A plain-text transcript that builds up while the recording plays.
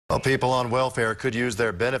Well, people on welfare could use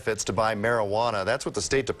their benefits to buy marijuana. That's what the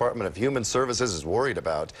State Department of Human Services is worried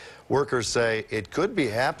about. Workers say it could be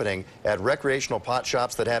happening at recreational pot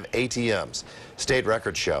shops that have ATMs. State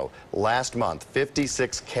records show last month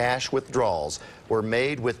 56 cash withdrawals were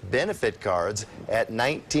made with benefit cards at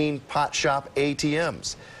 19 pot shop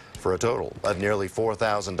ATMs for a total of nearly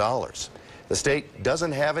 $4,000. The state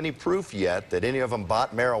doesn't have any proof yet that any of them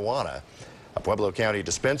bought marijuana. A Pueblo County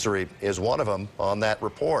dispensary is one of them on that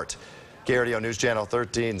report. KRDO News Channel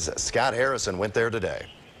 13's Scott Harrison went there today.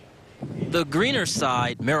 The Greener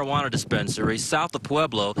Side Marijuana Dispensary south of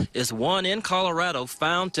Pueblo is one in Colorado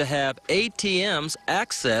found to have ATMs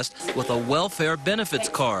accessed with a welfare benefits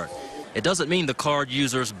card. It doesn't mean the card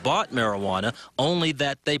users bought marijuana, only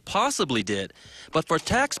that they possibly did. But for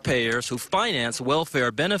taxpayers who finance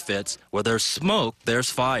welfare benefits, where there's smoke, there's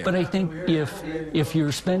fire. But I think if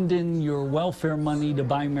you're spending your welfare money to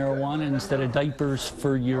buy marijuana instead of diapers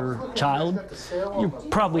for your child, you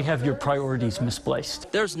probably have your priorities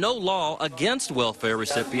misplaced. There's no law against welfare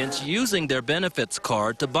recipients using their benefits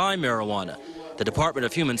card to buy marijuana. The Department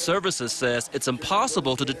of Human Services says it's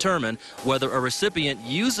impossible to determine whether a recipient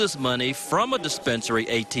uses money from a dispensary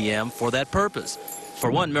ATM for that purpose. For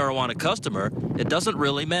one marijuana customer, it doesn't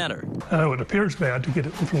really matter. It appears bad to get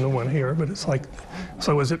it from the one here, but it's like,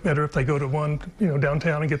 so is it better if they go to one,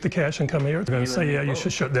 downtown and get the cash and come here? They're going to say, yeah, you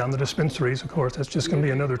should shut down the dispensaries. Of course, that's just going to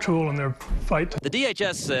be another tool in their fight. The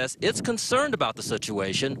DHS says it's concerned about the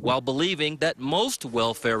situation while believing that most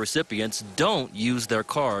welfare recipients don't use their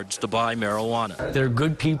cards to buy marijuana. They're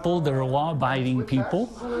good people, they're law-abiding people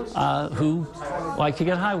who like to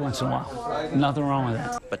get high once in a while. Nothing wrong with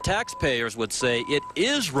that. But taxpayers would say it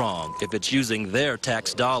is wrong if it's using their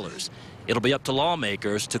tax dollars. It'll be up to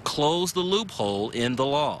lawmakers to close the loophole in the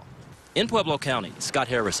law. In Pueblo County, Scott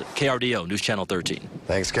Harrison, KRDO News Channel 13.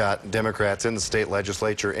 Thanks, Scott. Democrats in the state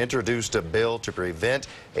legislature introduced a bill to prevent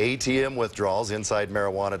ATM withdrawals inside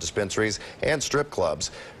marijuana dispensaries and strip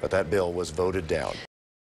clubs, but that bill was voted down.